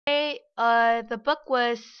The book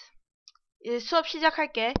was 수업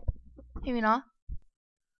시작할게. 혜민아.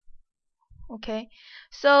 Okay.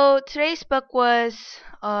 So today's book was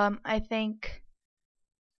I think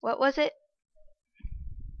what was it?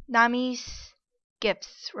 Nami's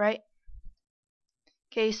Gifts, right?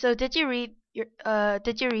 Okay, so did you read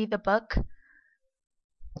the book?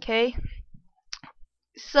 Okay.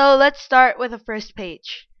 So let's start with the first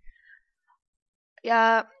page.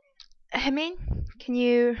 Yeah, Hemin, can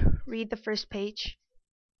you read the first page?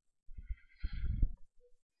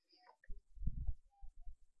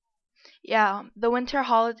 Yeah, the winter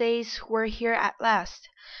holidays were here at last.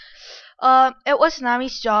 It was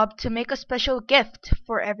Nami's job to make a special gift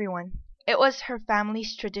for everyone. It was her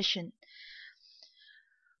family's tradition.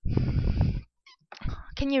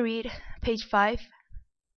 Can you read page 5?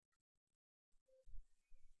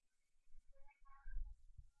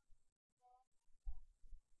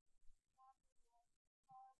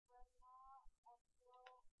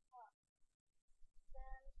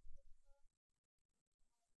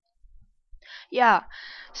 Yeah.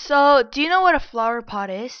 So, do you know what a flower pot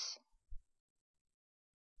is?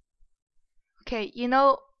 Okay,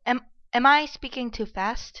 am I speaking too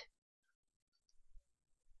fast?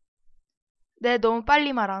 네, 너무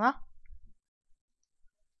빨리 말하나?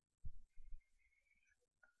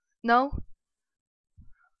 No?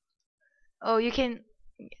 Oh, you can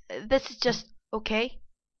this is just okay.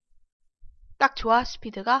 딱 좋아,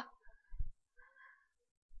 스피드가.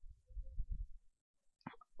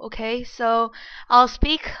 Okay, so I'll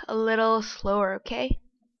speak a little slower, okay?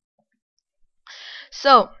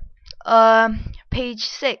 So, page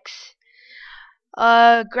 6.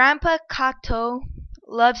 Grandpa Kato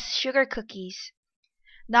loves sugar cookies.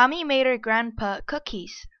 Nami made her grandpa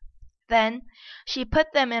cookies. Then she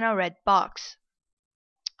put them in a red box.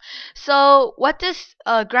 So, what does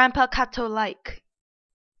Grandpa Kato like?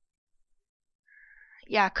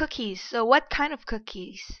 Yeah, cookies. So, what kind of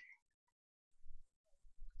cookies?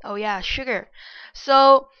 Oh, yeah, sugar.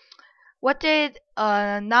 So, what did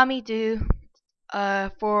Nami do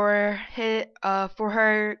for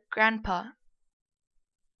her grandpa?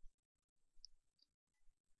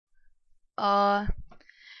 Uh,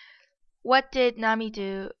 what did Nami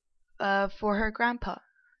do for her grandpa?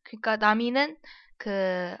 그러니까 나미는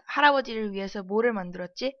그 할아버지를 위해서 뭐를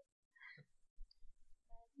만들었지?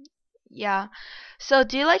 Yeah. So,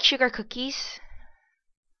 do you like sugar cookies?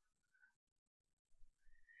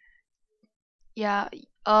 Yeah.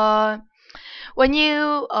 Uh, when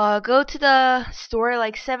you go to the store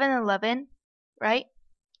like 7-Eleven, right?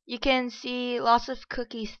 You can see lots of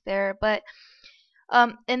cookies there, but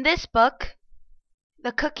in this book,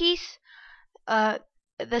 the cookies, uh,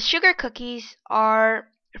 the sugar cookies are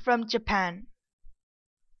from Japan.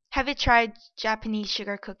 Have you tried Japanese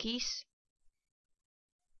sugar cookies?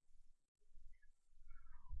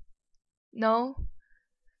 No?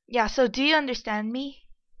 Yeah, so do you understand me?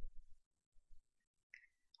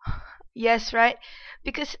 Yes, right?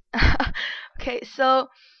 Because, okay, so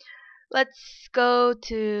let's go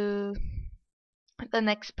to the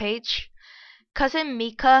next page. Cousin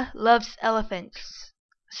Mika loves elephants.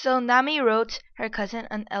 So Nami wrote her cousin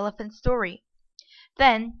an elephant story.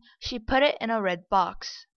 Then she put it in a red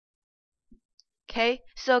box. Okay,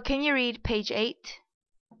 so can you read page 8?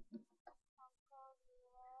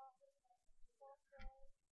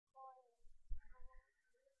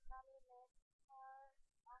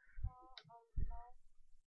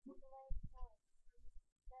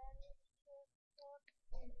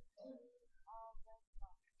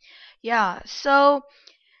 Yeah, so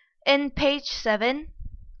in page 7,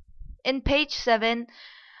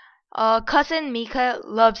 cousin Mika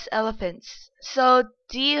loves elephants. So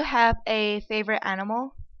do you have a favorite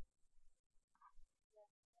animal?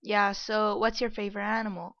 Yeah, so what's your favorite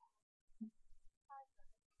animal?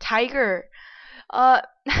 Tiger. Uh,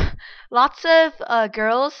 lots of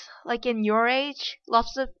girls like in your age,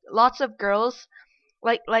 lots of girls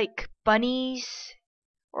like bunnies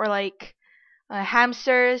or like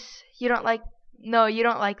hamsters. You don't like No, you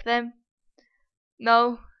don't like them.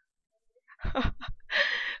 No.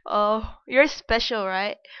 Oh, you're special,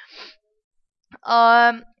 right?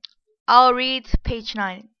 Um, I'll read page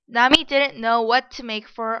 9. Nami didn't know what to make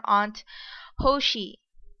for her aunt Hoshi.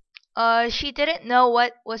 She didn't know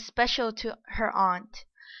what was special to her aunt.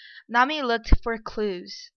 Nami looked for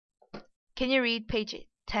clues. Can you read page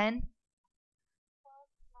 10?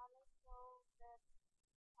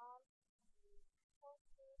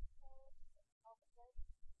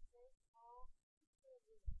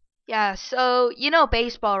 Yeah, so you know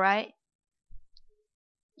baseball, right?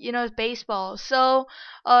 You know baseball. So,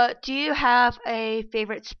 do you have a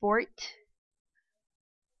favorite sport?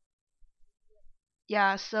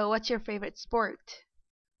 Yeah, so what's your favorite sport?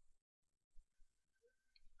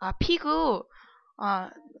 피구. Uh,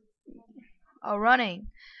 running.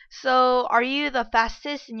 So, are you the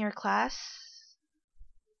fastest in your class?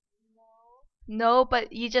 No,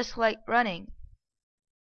 but you just like running.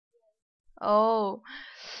 Oh.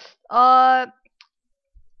 Uh,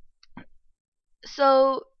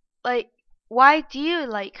 so, like, why do you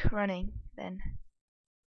like running then?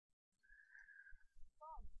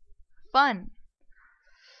 Fun.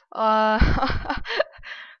 Uh,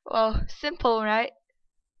 well, simple, right?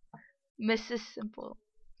 Mrs. Simple.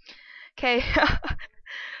 Okay.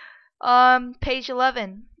 Page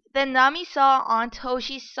 11. Then Nami saw Aunt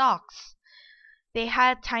Hoshi's socks. They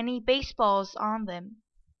had tiny baseballs on them.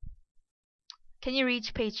 Can you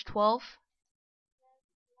reach page 12?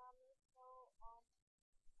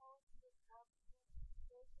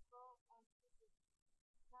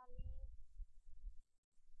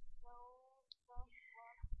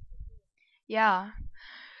 Yeah.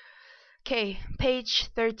 Okay, page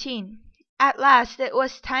 13. At last it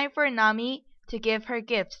was time for Nami to give her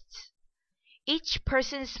gifts. Each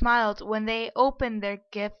person smiled when they opened their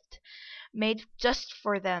gift made just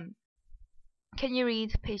for them. Can you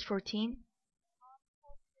read page 14?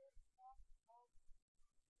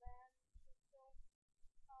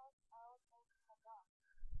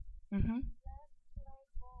 Mm-hmm.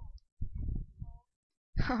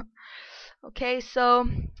 Okay, so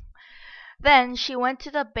then she went to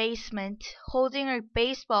the basement holding her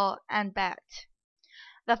baseball and bat.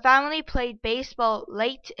 The family played baseball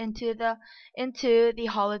late into the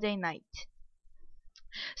holiday night.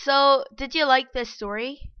 So, did you like this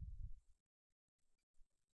story?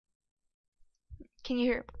 Can you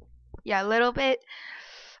hear? Yeah, a little bit.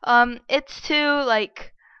 It's too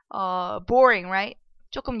like boring, right?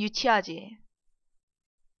 조금 유치하지.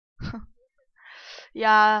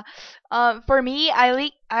 Yeah. For me,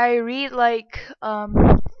 I read like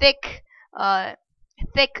thick uh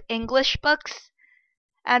thick English books,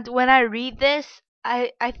 and when I read this,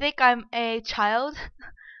 I think I'm a child.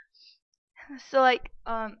 So like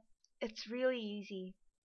it's really easy.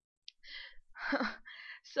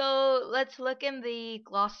 So let's look in the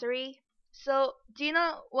glossary. So do you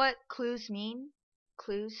know what clues mean?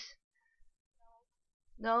 Clues?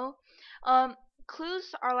 No? Um,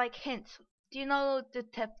 clues are like hints. Do you know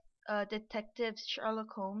Detective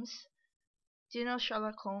Sherlock Holmes? Do you know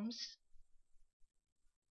Sherlock Holmes?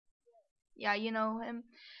 Yeah, you know him.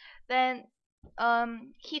 Then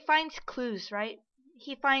he finds clues, right?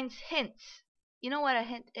 He finds hints. You know what a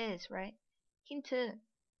hint is, right? Hint,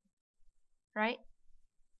 right?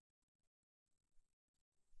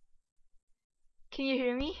 Can you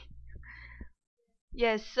hear me?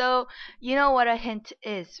 Yes, so you know what a hint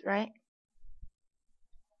is, right?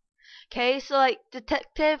 Okay, so like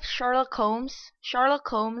Detective Sherlock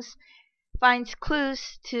Holmes finds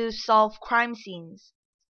clues to solve crime scenes.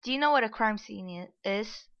 Do you know what a crime scene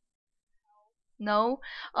is? No.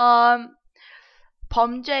 Um,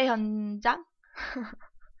 범죄 현장?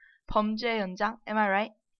 범죄 현장? Am I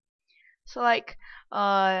right? So like,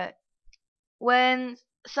 uh, when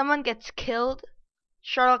someone gets killed,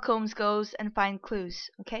 Sherlock Holmes goes and find clues.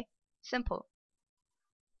 Okay, simple.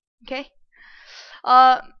 Okay.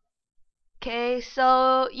 Uh, okay.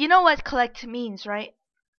 So you know what collect means, right?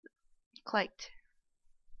 Collect.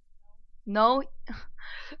 No.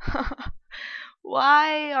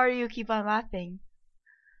 Why are you keep on laughing?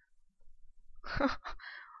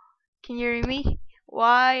 Can you hear me?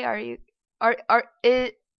 Why are you are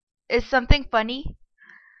is something funny?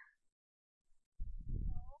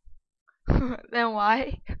 Then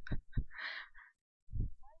why?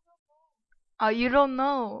 Oh, you don't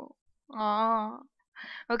know. Oh.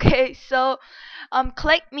 Okay, so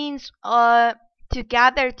collect means to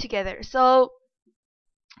gather together. So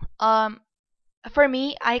um for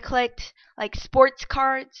me, I collect like sports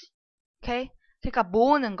cards. Okay? 그러니까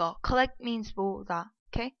모으는 거. Collect means 모으다.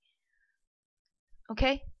 Okay?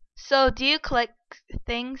 Okay? So do you collect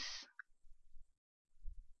things?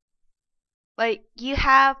 Like you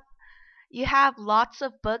have lots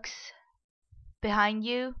of books behind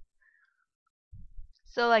you.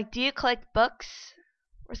 So like do you collect books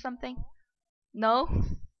or something? No?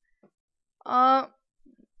 Uh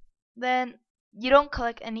then you don't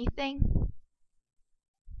collect anything?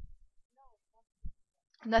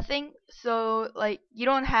 Nothing? So like you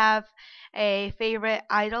don't have a favorite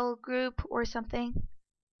idol group or something?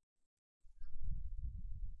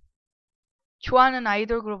 좋아하는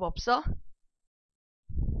아이돌 그룹 없어?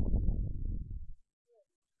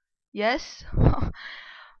 Yes?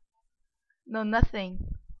 No, nothing.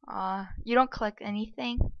 You don't collect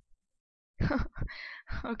anything?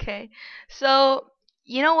 Okay. So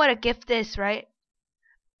You know what a gift is, right?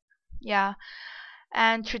 Yeah.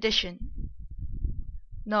 And tradition.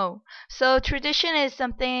 No. So tradition is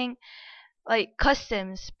something like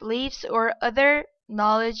customs, beliefs, or other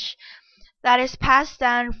knowledge that is passed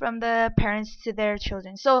down from the parents to their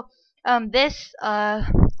children. So this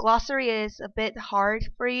glossary is a bit hard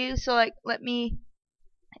for you. So like let me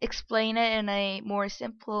explain it in a more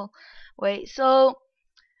simple way. So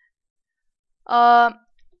um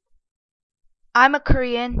I'm a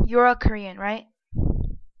Korean, you're a Korean, right?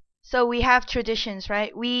 So we have traditions,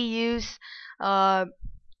 right? We use uh,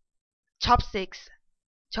 chopsticks,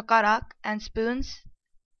 젓가락, and spoons,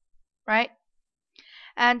 right?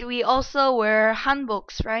 And we also wear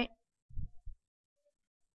hanboks, right?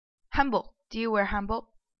 Hanbok. Do you wear hanbok?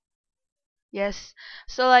 Yes.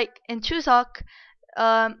 So like in Chuseok,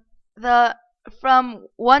 the from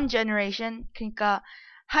one generation, 그러니까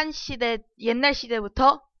한 시대 옛날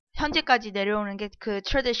시대부터 현재까지 내려오는 게 그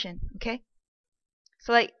tradition, okay?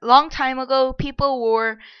 So like long time ago, people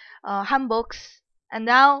wore hanboks, and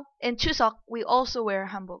now in Chuseok we also wear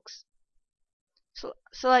hanboks. So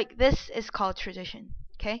like this is called tradition,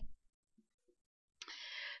 okay?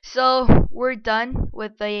 So we're done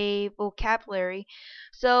with the vocabulary.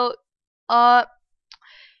 So uh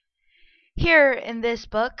here in this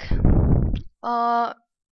book, uh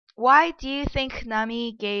why do you think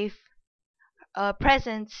Nami gave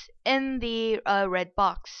presents in the red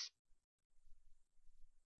box?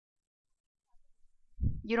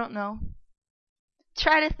 You don't know.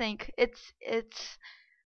 Try to think. It's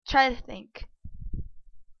try to think.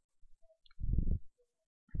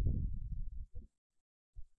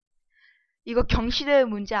 이거 경시대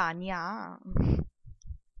문제 아니야.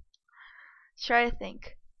 Try to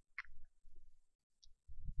think.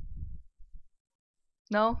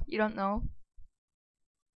 No, you don't know.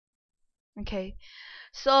 Okay.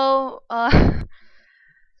 So,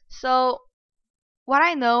 so what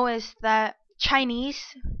I know is that Chinese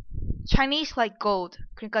like gold.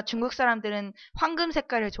 그러니까 중국 사람들은 황금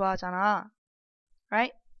색깔을 좋아하잖아.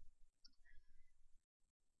 Right?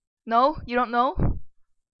 No, you don't know?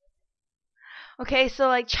 Okay, so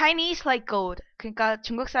like Chinese like gold. 그러니까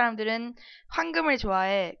중국 사람들은 황금을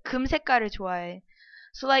좋아해. 금 색깔을 좋아해.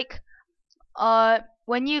 So like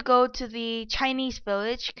when you go to the Chinese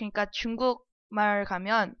village, 그러니까 중국 마을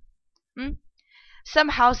가면 some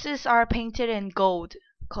houses are painted in gold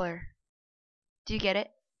color. Do you get it?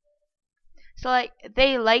 So like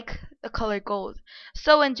they like the color gold.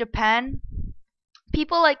 So in Japan,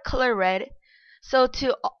 people like color red. So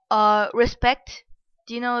to respect,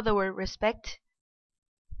 do you know the word respect?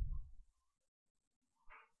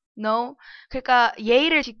 No. 그러니까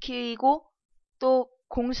예의를 지키고 또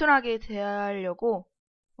공손하게 대하려고.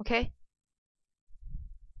 Okay?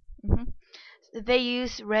 hmm They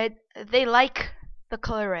use red. They like the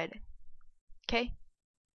color red. Okay?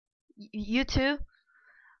 You too?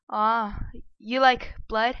 Ah, you like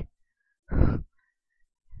blood?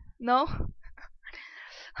 No?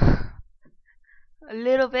 A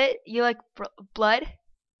little bit? You like blood?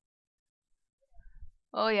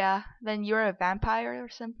 Oh yeah, then you're a vampire or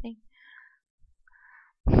something?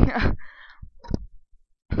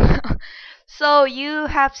 So you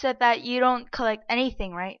have said that you don't collect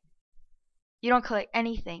anything, right? You don't collect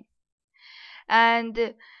anything.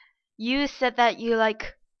 And you said that you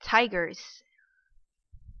like tigers,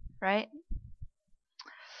 right?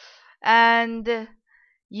 And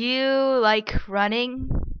you like running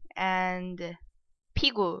and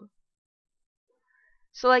pigu.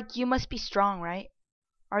 So like you must be strong, right?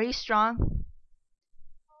 Are you strong?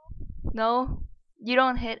 No? You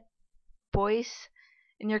don't hit boys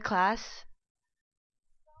in your class?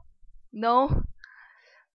 No?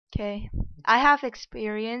 Okay. I have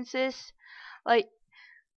experiences like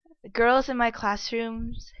girls in my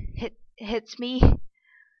classrooms hits me.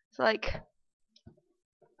 So like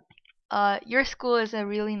your school is a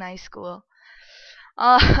really nice school.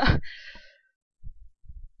 Uh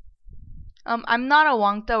I'm not a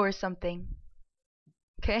wangta or something.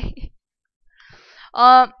 Okay?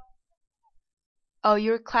 Um oh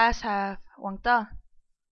your class have wangta?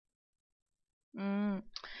 Mm.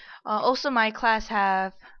 Also my class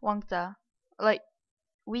have wangta. Like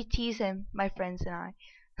we tease him, my friends and I.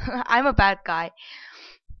 I'm a bad guy.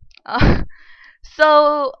 Uh,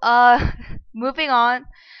 so moving on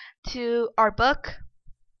to our book.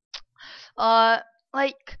 Uh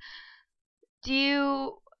like do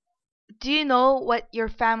you do you know what your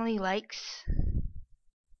family likes?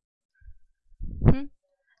 Hmm?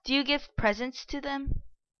 Do you give presents to them?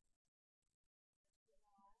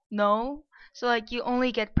 No. So like you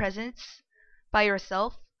only get presents by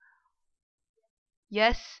yourself?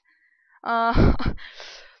 Yes. Uh,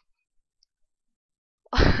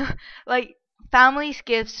 like families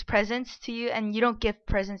gives presents to you and you don't give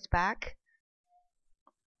presents back.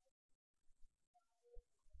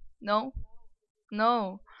 No,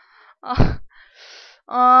 no. Uh,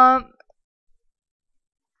 um,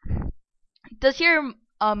 does your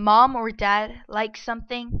mom or dad like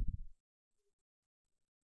something?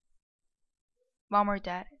 Mom or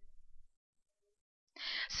dad.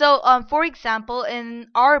 So for example, in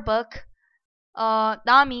our book,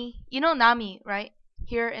 Nami, you know Nami, right?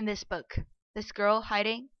 Here in this book, this girl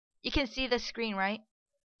hiding. You can see the screen, right?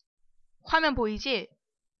 화면 보이지?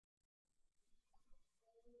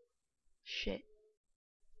 Shit.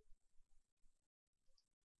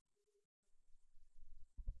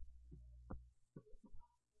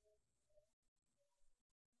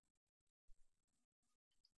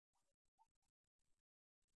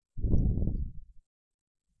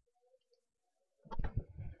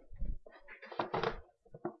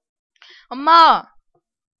 엄마,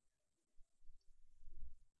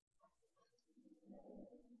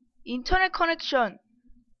 인터넷 커넥션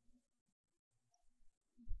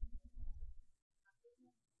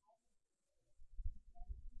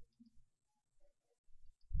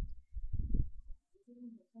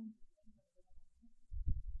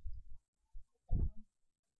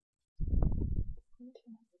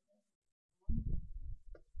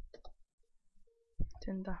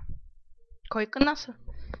된다. 거의 끝났어.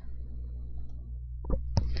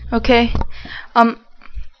 Okay. Um,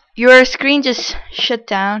 your screen just shut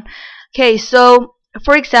down. Okay, so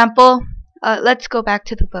for example, let's go back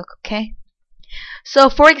to the book. Okay. So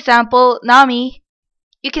for example, Nami,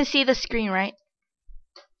 you can see the screen, right?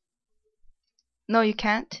 No, you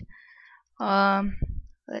can't. Um,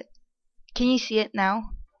 can you see it now?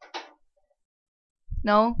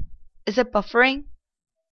 No. Is it buffering?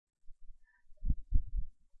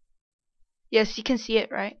 Yes, you can see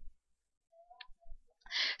it, right?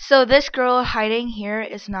 So this girl hiding here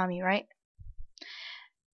is Nami, right?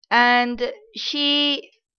 And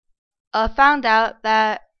she found out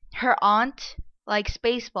that her aunt likes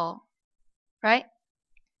baseball, right?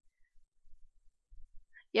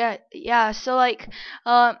 Yeah, yeah. So like,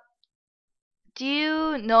 uh, do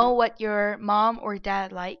you know what your mom or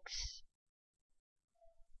dad likes?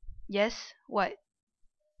 Yes. What?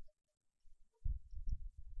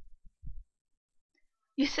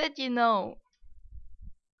 You said you know.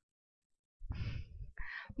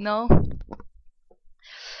 No.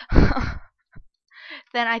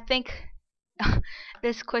 Then I think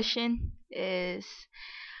this question is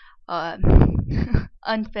uh,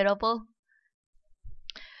 unfittable.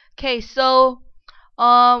 Okay, so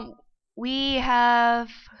um, we have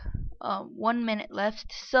 1 minute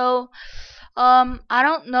left. So I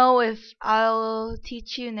don't know if I'll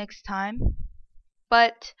teach you next time,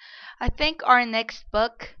 but I think our next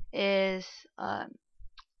book is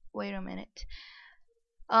wait a minute.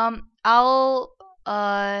 I'll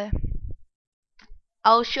uh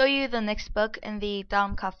I'll show you the next book in the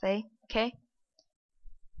Dom Cafe. Okay.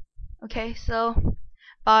 Okay. So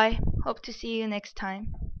bye. Hope to see you next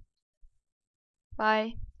time.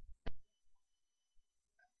 Bye.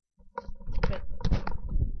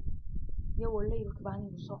 얘 원래 이렇게 많이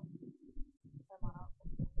웃어.